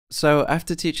So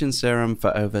after teaching Serum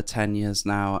for over 10 years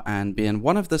now and being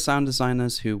one of the sound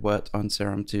designers who worked on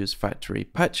Serum 2's factory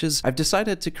patches, I've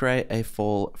decided to create a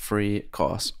full free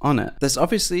course on it. There's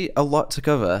obviously a lot to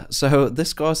cover, so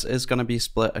this course is going to be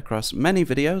split across many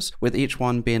videos, with each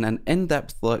one being an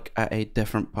in-depth look at a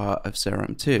different part of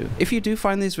Serum 2. If you do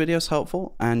find these videos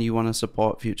helpful and you want to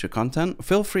support future content,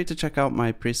 feel free to check out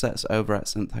my presets over at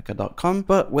synthhacker.com,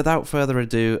 but without further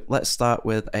ado, let's start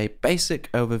with a basic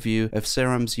overview of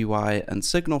Serum's UI and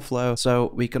signal flow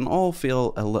so we can all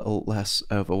feel a little less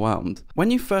overwhelmed.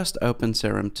 When you first open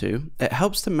Serum 2, it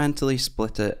helps to mentally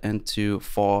split it into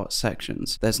 4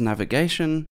 sections. There's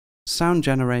navigation, sound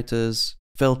generators,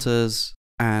 filters,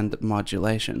 and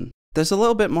modulation. There's a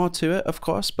little bit more to it, of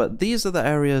course, but these are the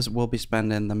areas we'll be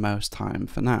spending the most time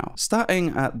for now.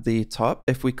 Starting at the top,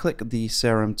 if we click the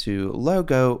Serum 2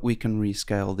 logo, we can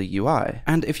rescale the UI.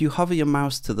 And if you hover your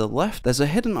mouse to the left, there's a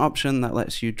hidden option that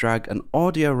lets you drag an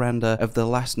audio render of the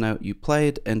last note you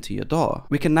played into your DAW.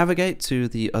 We can navigate to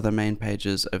the other main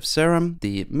pages of Serum,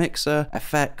 the mixer,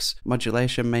 effects,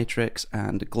 modulation matrix,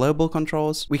 and global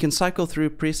controls. We can cycle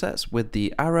through presets with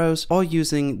the arrows or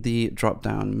using the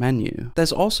drop-down menu.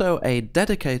 There's also a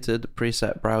dedicated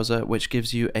preset browser which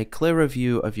gives you a clearer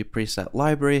view of your preset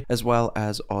library as well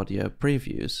as audio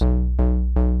previews.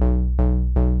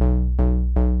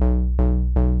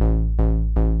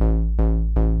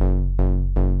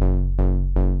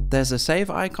 There's a save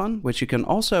icon, which you can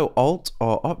also Alt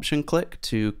or Option click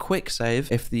to quick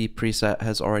save if the preset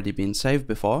has already been saved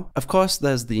before. Of course,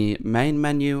 there's the main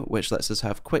menu, which lets us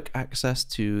have quick access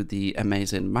to the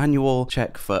amazing manual,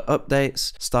 check for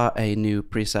updates, start a new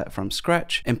preset from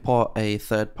scratch, import a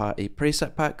third-party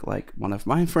preset pack, like one of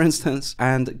mine for instance,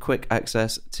 and quick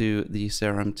access to the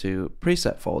Serum 2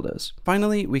 preset folders.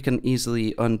 Finally, we can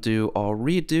easily undo or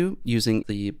redo using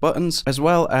the buttons, as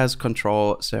well as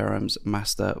control Serum's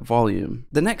master volume.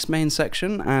 The next main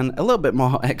section, and a little bit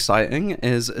more exciting,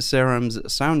 is Serum's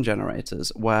sound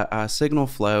generators, where our signal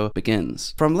flow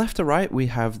begins. From left to right, we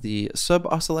have the sub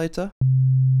oscillator.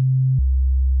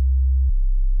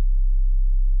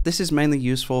 This is mainly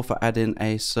useful for adding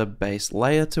a sub-bass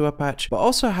layer to a patch, but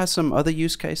also has some other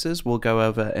use cases we'll go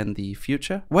over in the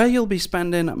future. Where you'll be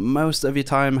spending most of your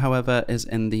time, however, is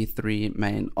in the 3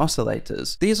 main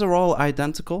oscillators. These are all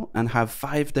identical and have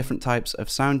 5 different types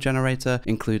of sound generator,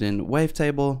 including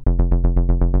wavetable,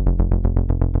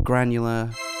 granular,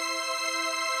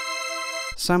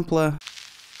 sampler,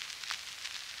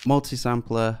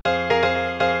 multi-sampler,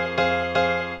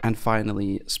 and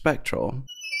finally spectral.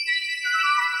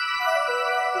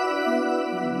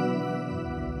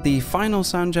 The final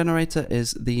sound generator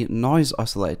is the noise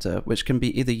oscillator, which can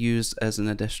be either used as an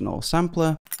additional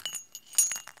sampler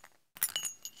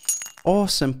or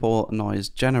simple noise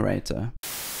generator.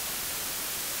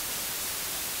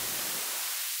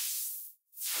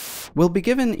 We'll be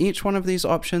giving each one of these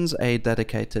options a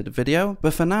dedicated video,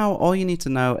 but for now, all you need to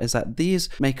know is that these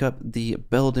make up the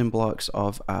building blocks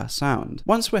of our sound.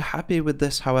 Once we're happy with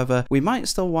this, however, we might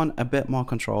still want a bit more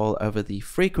control over the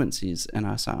frequencies in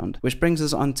our sound, which brings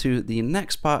us on to the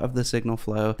next part of the signal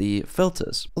flow, the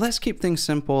filters. Let's keep things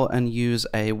simple and use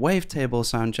a wavetable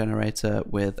sound generator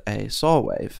with a saw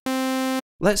wave.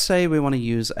 Let's say we want to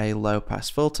use a low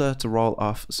pass filter to roll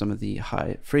off some of the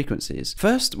high frequencies.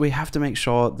 First, we have to make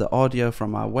sure the audio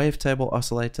from our wavetable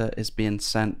oscillator is being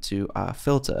sent to our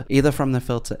filter, either from the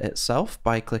filter itself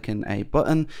by clicking a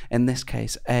button, in this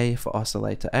case A for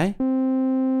oscillator A,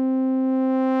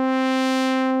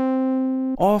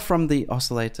 or from the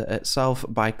oscillator itself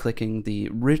by clicking the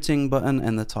routing button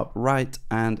in the top right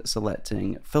and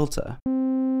selecting filter.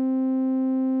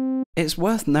 It's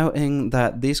worth noting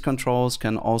that these controls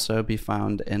can also be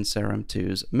found in Serum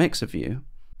 2's mixer view.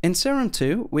 In Serum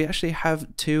 2, we actually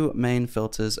have 2 main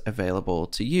filters available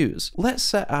to use. Let's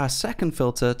set our second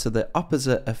filter to the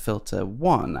opposite of filter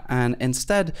 1 and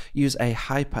instead use a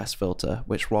high pass filter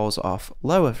which rolls off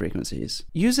lower frequencies.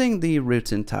 Using the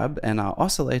routing tab in our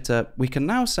oscillator, we can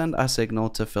now send our signal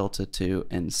to filter 2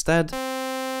 instead,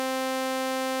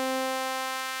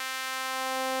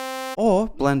 or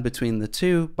blend between the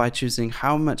two by choosing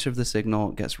how much of the signal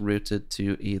gets routed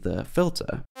to either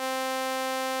filter.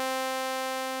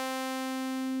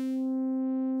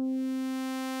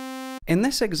 In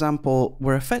this example,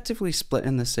 we're effectively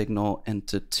splitting the signal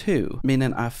into 2,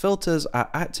 meaning our filters are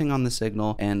acting on the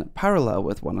signal in parallel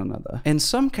with one another. In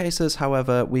some cases,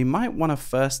 however, we might want to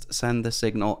first send the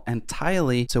signal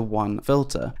entirely to one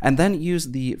filter, and then use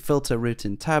the filter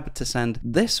routing tab to send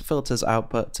this filter's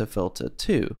output to filter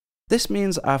 2. This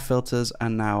means our filters are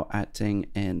now acting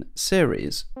in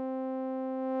series.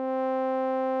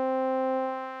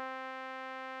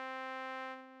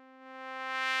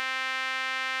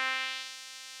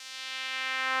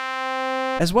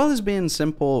 As well as being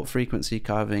simple frequency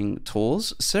carving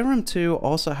tools, Serum 2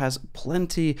 also has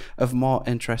plenty of more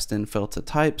interesting filter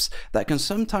types that can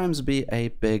sometimes be a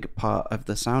big part of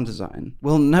the sound design.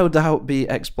 We'll no doubt be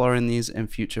exploring these in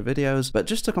future videos, but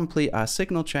just to complete our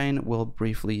signal chain, we'll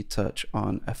briefly touch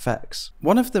on effects.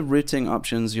 One of the routing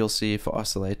options you'll see for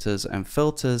oscillators and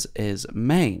filters is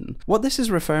main. What this is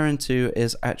referring to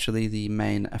is actually the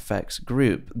main effects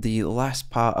group, the last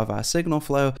part of our signal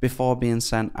flow before being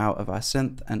sent out of our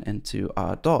synth and into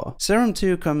our DAW. Serum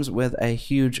 2 comes with a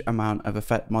huge amount of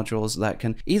effect modules that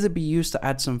can either be used to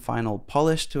add some final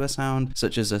polish to a sound,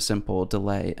 such as a simple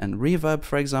delay and reverb,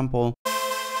 for example,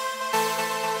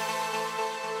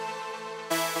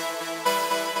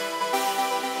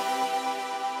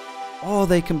 or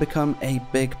they can become a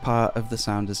big part of the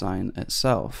sound design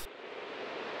itself.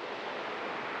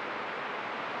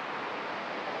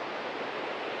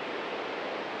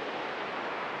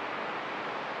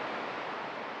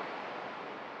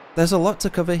 There's a lot to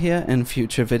cover here in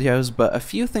future videos, but a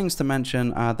few things to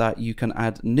mention are that you can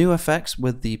add new effects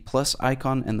with the plus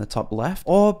icon in the top left,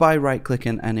 or by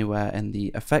right-clicking anywhere in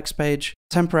the effects page,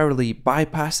 temporarily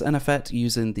bypass an effect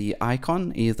using the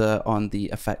icon either on the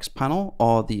effects panel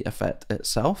or the effect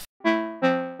itself.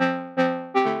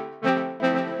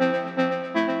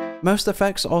 Most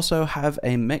effects also have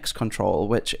a mix control,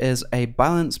 which is a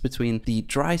balance between the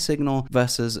dry signal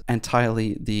versus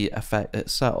entirely the effect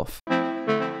itself.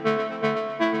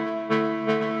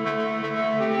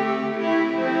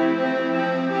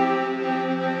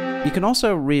 You can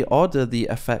also reorder the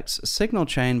effects signal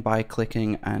chain by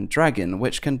clicking and dragging,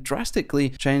 which can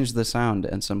drastically change the sound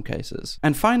in some cases.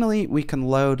 And finally, we can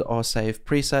load or save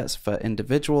presets for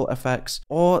individual effects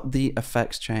or the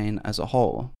effects chain as a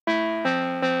whole.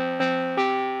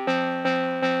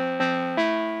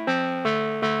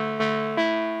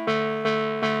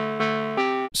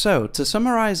 So, to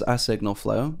summarize our signal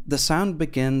flow, the sound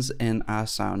begins in our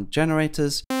sound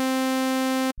generators.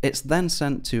 It's then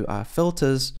sent to our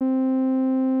filters,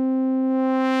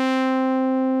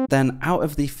 then out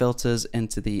of the filters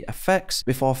into the effects,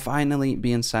 before finally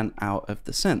being sent out of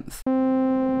the synth.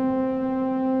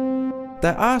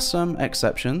 There are some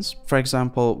exceptions. For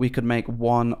example, we could make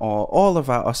one or all of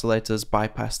our oscillators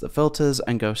bypass the filters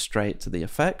and go straight to the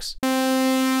effects.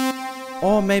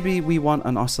 Or maybe we want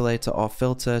an oscillator or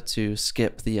filter to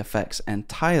skip the effects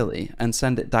entirely and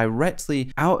send it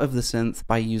directly out of the synth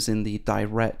by using the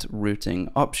direct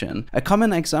routing option. A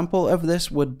common example of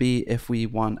this would be if we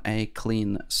want a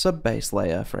clean sub-bass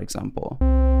layer, for example.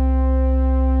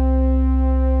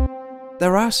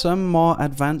 There are some more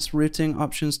advanced routing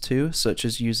options too, such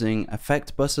as using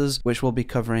effect buses, which we'll be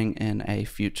covering in a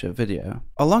future video.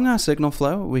 Along our signal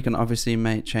flow, we can obviously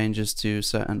make changes to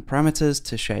certain parameters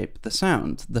to shape the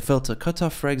sound. The filter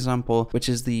cutoff, for example, which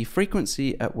is the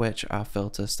frequency at which our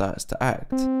filter starts to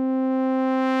act.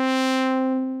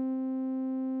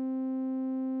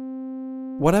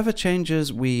 Whatever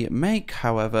changes we make,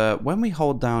 however, when we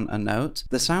hold down a note,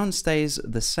 the sound stays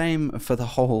the same for the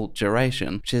whole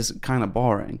duration, which is kind of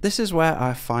boring. This is where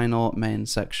our final main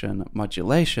section,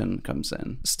 modulation, comes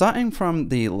in. Starting from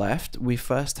the left, we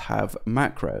first have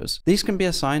macros. These can be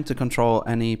assigned to control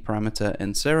any parameter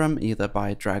in Serum, either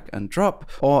by drag and drop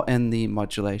or in the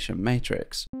modulation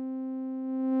matrix.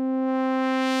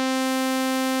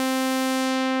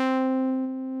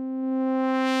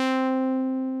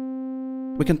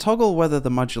 We can toggle whether the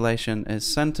modulation is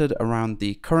centered around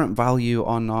the current value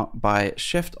or not by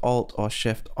Shift-Alt or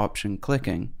Shift-Option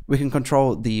clicking. We can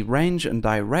control the range and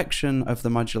direction of the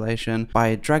modulation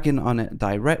by dragging on it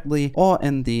directly or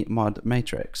in the mod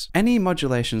matrix. Any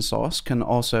modulation source can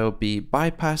also be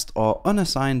bypassed or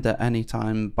unassigned at any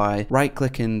time by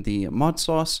right-clicking the mod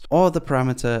source or the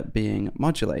parameter being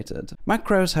modulated.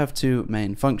 Macros have two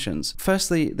main functions.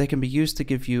 Firstly, they can be used to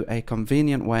give you a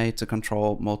convenient way to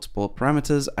control multiple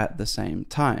parameters at the same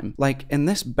time. Like in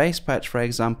this bass patch, for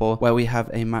example, where we have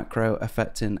a macro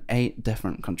affecting 8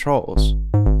 different controls.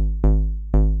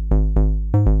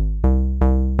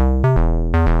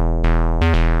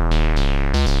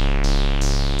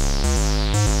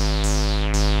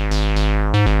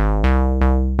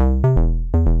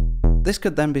 This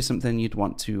could then be something you'd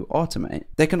want to automate.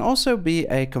 They can also be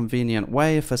a convenient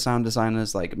way for sound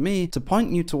designers like me to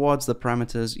point you towards the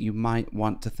parameters you might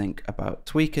want to think about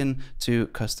tweaking to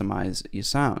customize your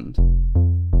sound.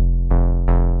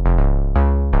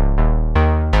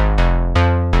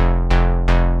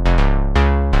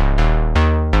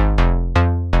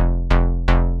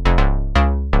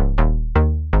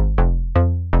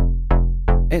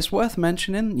 It's worth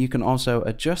mentioning you can also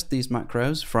adjust these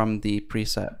macros from the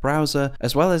preset browser,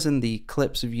 as well as in the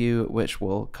clips view, which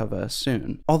we'll cover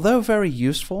soon. Although very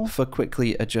useful for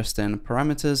quickly adjusting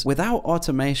parameters, without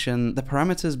automation, the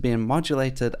parameters being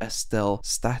modulated are still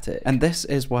static. And this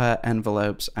is where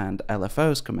envelopes and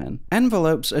LFOs come in.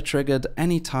 Envelopes are triggered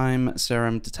anytime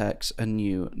Serum detects a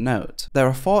new note. There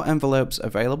are 4 envelopes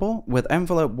available, with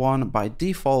envelope 1 by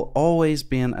default always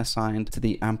being assigned to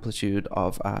the amplitude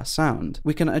of our sound.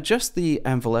 We can adjust the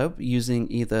envelope using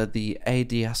either the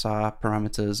ADSR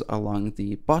parameters along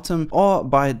the bottom or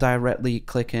by directly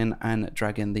clicking and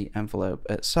dragging the envelope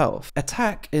itself.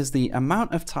 Attack is the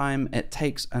amount of time it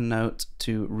takes a note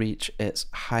to reach its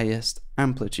highest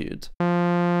amplitude.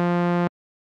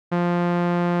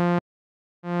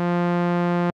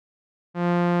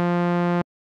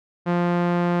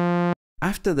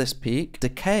 After this peak,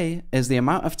 decay is the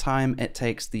amount of time it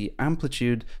takes the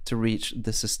amplitude to reach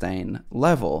the sustain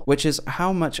level, which is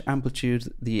how much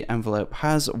amplitude the envelope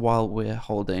has while we're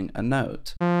holding a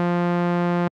note.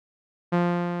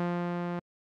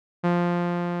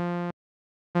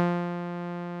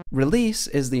 Release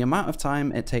is the amount of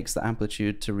time it takes the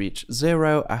amplitude to reach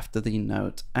 0 after the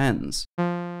note ends.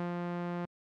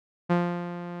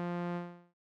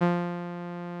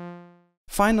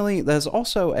 Finally, there's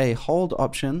also a hold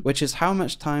option, which is how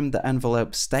much time the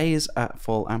envelope stays at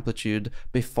full amplitude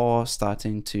before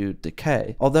starting to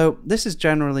decay, although this is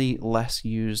generally less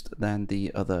used than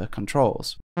the other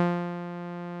controls.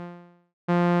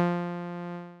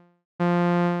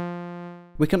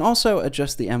 We can also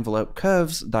adjust the envelope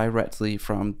curves directly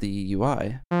from the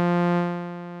UI.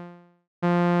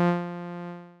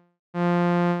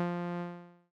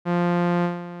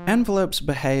 Envelopes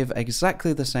behave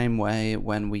exactly the same way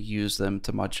when we use them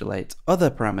to modulate other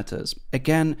parameters,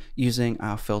 again using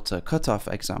our filter cutoff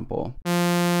example.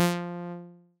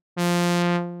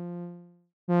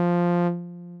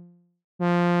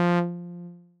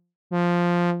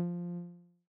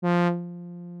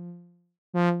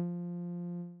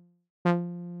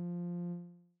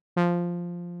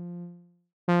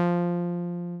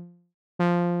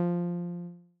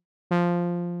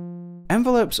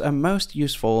 Envelopes are most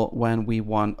useful when we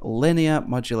want linear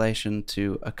modulation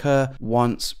to occur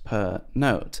once per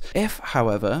note. If,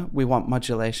 however, we want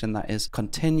modulation that is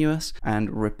continuous and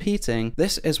repeating,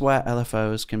 this is where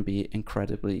LFOs can be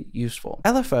incredibly useful.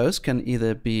 LFOs can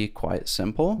either be quite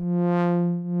simple,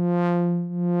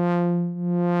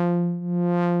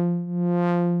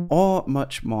 or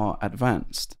much more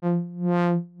advanced.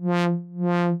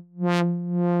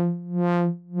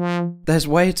 There's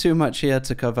way too much here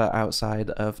to cover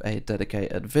outside of a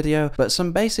dedicated video, but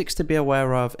some basics to be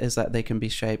aware of is that they can be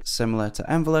shaped similar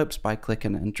to envelopes by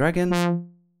clicking and dragging.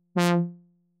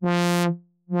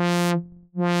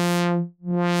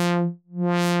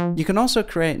 You can also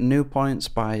create new points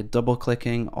by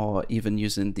double-clicking or even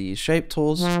using the shape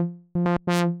tools.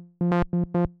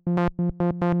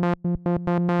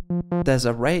 There's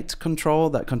a rate control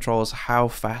that controls how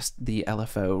fast the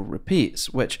LFO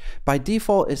repeats, which by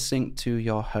default is synced to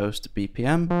your host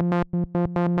BPM,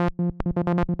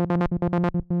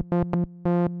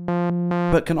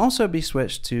 but can also be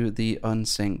switched to the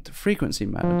unsynced frequency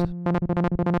mode.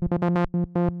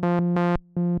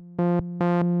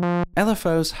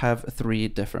 LFOs have 3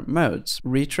 different modes.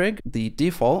 Retrig, the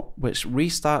default, which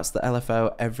restarts the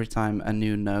LFO every time a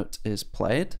new note is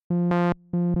played.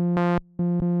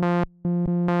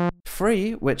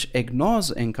 Free, which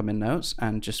ignores incoming notes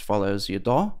and just follows your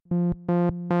DAW.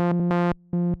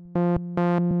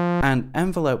 And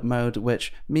envelope mode,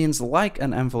 which means like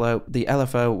an envelope, the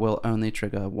LFO will only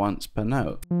trigger once per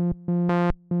note.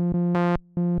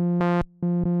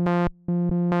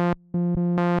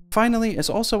 Finally, it's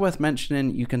also worth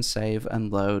mentioning you can save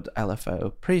and load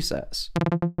LFO presets.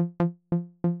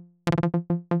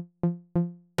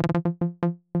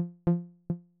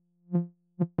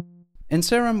 In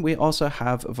Serum, we also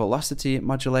have velocity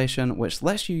modulation, which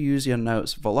lets you use your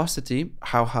note's velocity,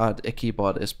 how hard a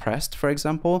keyboard is pressed, for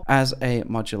example, as a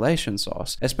modulation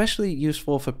source, especially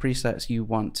useful for presets you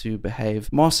want to behave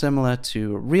more similar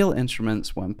to real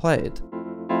instruments when played.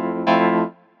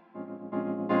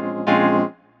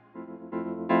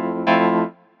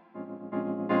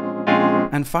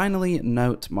 And finally,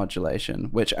 note modulation,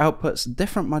 which outputs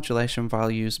different modulation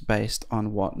values based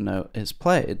on what note is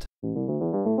played.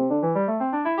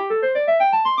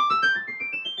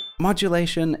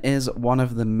 Modulation is one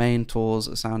of the main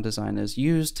tools sound designers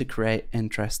use to create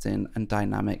interesting and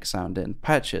dynamic sounding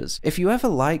patches. If you ever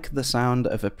like the sound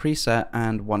of a preset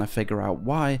and want to figure out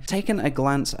why, taking a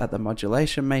glance at the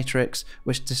modulation matrix,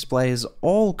 which displays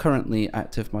all currently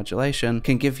active modulation,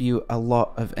 can give you a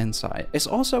lot of insight. It's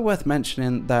also worth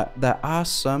mentioning that there are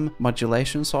some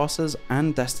modulation sources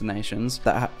and destinations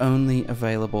that are only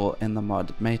available in the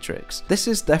mod matrix. This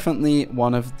is definitely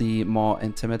one of the more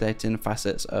intimidating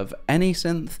facets of any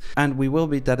synth, and we will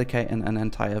be dedicating an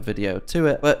entire video to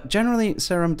it, but generally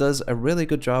Serum does a really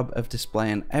good job of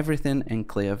displaying everything in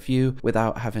clear view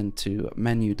without having to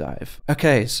menu dive.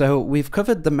 Okay, so we've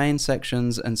covered the main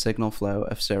sections and signal flow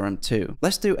of Serum 2.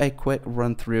 Let's do a quick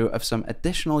run through of some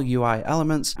additional UI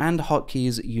elements and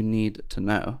hotkeys you need to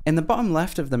know. In the bottom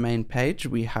left of the main page,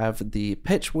 we have the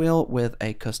pitch wheel with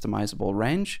a customizable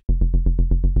range,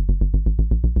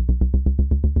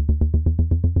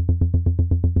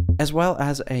 as well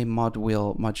as a mod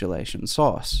wheel modulation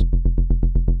source.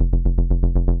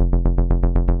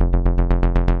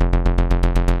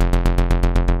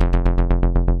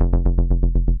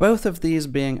 Both of these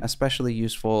being especially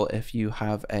useful if you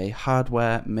have a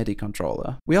hardware MIDI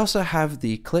controller. We also have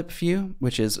the clip view,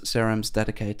 which is Serum's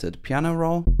dedicated piano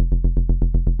roll,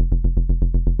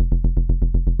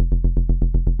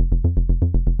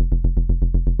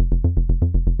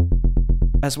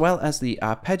 as well as the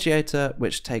arpeggiator,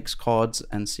 which takes chords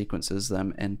and sequences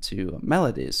them into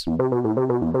melodies.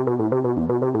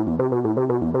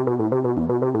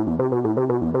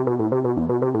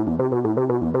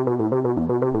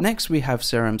 Next, we have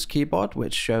Serum's keyboard,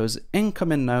 which shows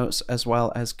incoming notes as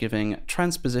well as giving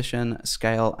transposition,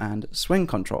 scale, and swing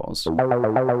controls.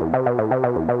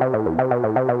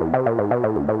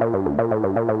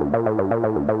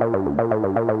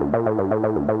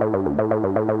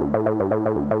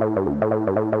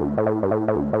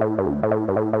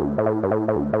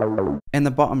 In the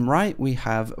bottom right, we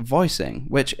have voicing,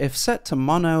 which if set to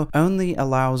mono, only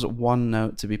allows one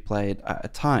note to be played at a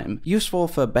time. Useful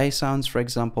for bass sounds, for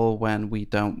example, when we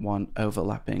don't want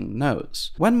overlapping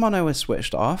notes. When mono is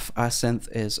switched off, our synth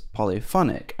is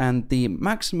polyphonic, and the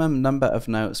maximum number of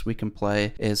notes we can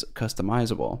play is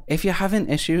customizable. If you're having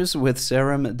issues with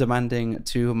Serum demanding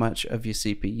too much of your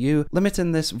CPU,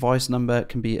 limiting this voice number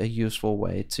can be a useful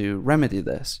way to remedy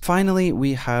this. Finally,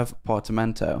 we have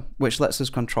portamento, which lets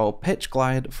us control pitch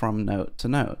glide from note to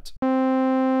note.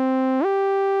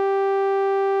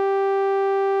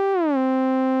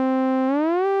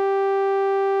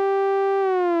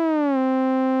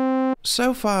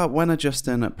 So far, when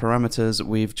adjusting parameters,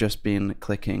 we've just been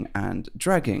clicking and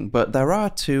dragging, but there are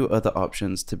two other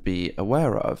options to be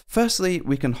aware of. Firstly,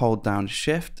 we can hold down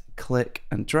Shift, click,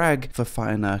 and drag for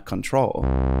finer control.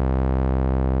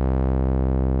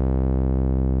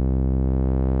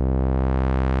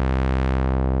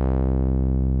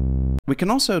 We can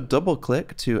also double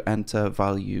click to enter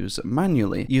values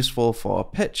manually, useful for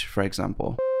pitch, for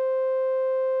example.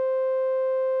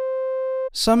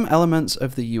 Some elements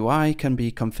of the UI can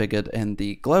be configured in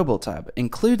the Global tab,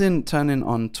 including turning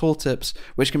on tooltips,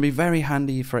 which can be very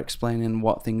handy for explaining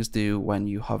what things do when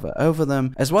you hover over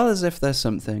them, as well as if there's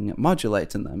something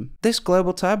modulating them. This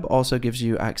Global tab also gives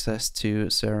you access to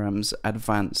Serum's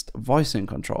advanced voicing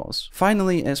controls.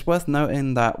 Finally, it's worth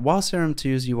noting that while Serum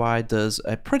 2's UI does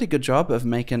a pretty good job of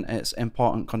making its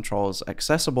important controls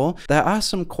accessible, there are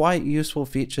some quite useful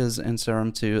features in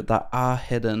Serum 2 that are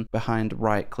hidden behind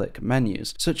right-click menus,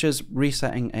 such as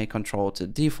resetting a control to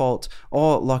default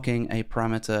or locking a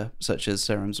parameter such as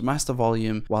Serum's master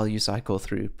volume while you cycle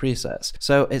through presets.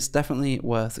 So it's definitely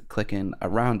worth clicking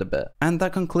around a bit. And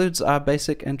that concludes our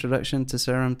basic introduction to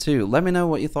Serum 2. Let me know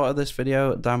what you thought of this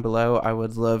video down below. I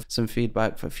would love some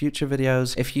feedback for future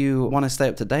videos. If you want to stay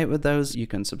up to date with those, you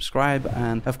can subscribe.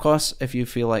 And of course, if you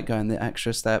feel like going the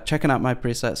extra step, checking out my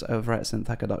presets over at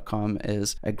synthhacker.com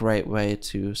is a great way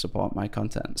to support my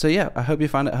content. So yeah, I hope you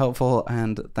found it helpful,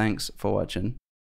 and thanks for watching.